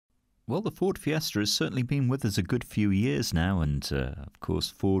Well, the Ford Fiesta has certainly been with us a good few years now, and of course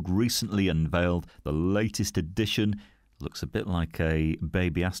Ford recently unveiled the latest edition. Looks a bit like a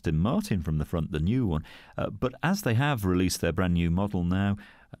baby Aston Martin from the front, the new one. But as they have released their brand new model now,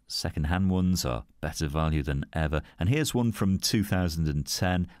 second-hand ones are better value than ever. And here's one from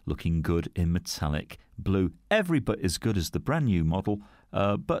 2010, looking good in metallic blue. Every bit as good as the brand new model,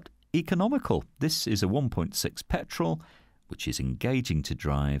 but economical. This is a 1.6 petrol, which is engaging to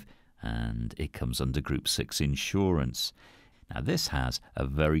drive, and it comes under Group 6 insurance. Now this has a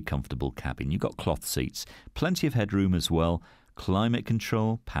very comfortable cabin. You've got cloth seats, plenty of headroom as well, climate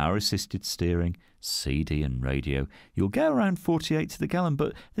control, power assisted steering, CD and radio. You'll get around 48 to the gallon,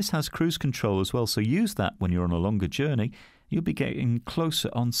 but this has cruise control as well, so use that when you're on a longer journey. You'll be getting closer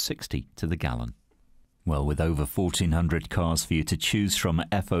on 60 to the gallon. Well, with over 1,400 cars for you to choose from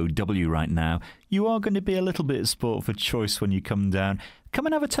at FOW right now, you are going to be a little bit spoilt for choice when you come down. Come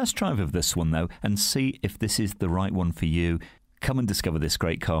and have a test drive of this one, though, and see if this is the right one for you. Come and discover this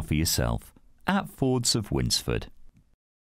great car for yourself at Fords of Winsford.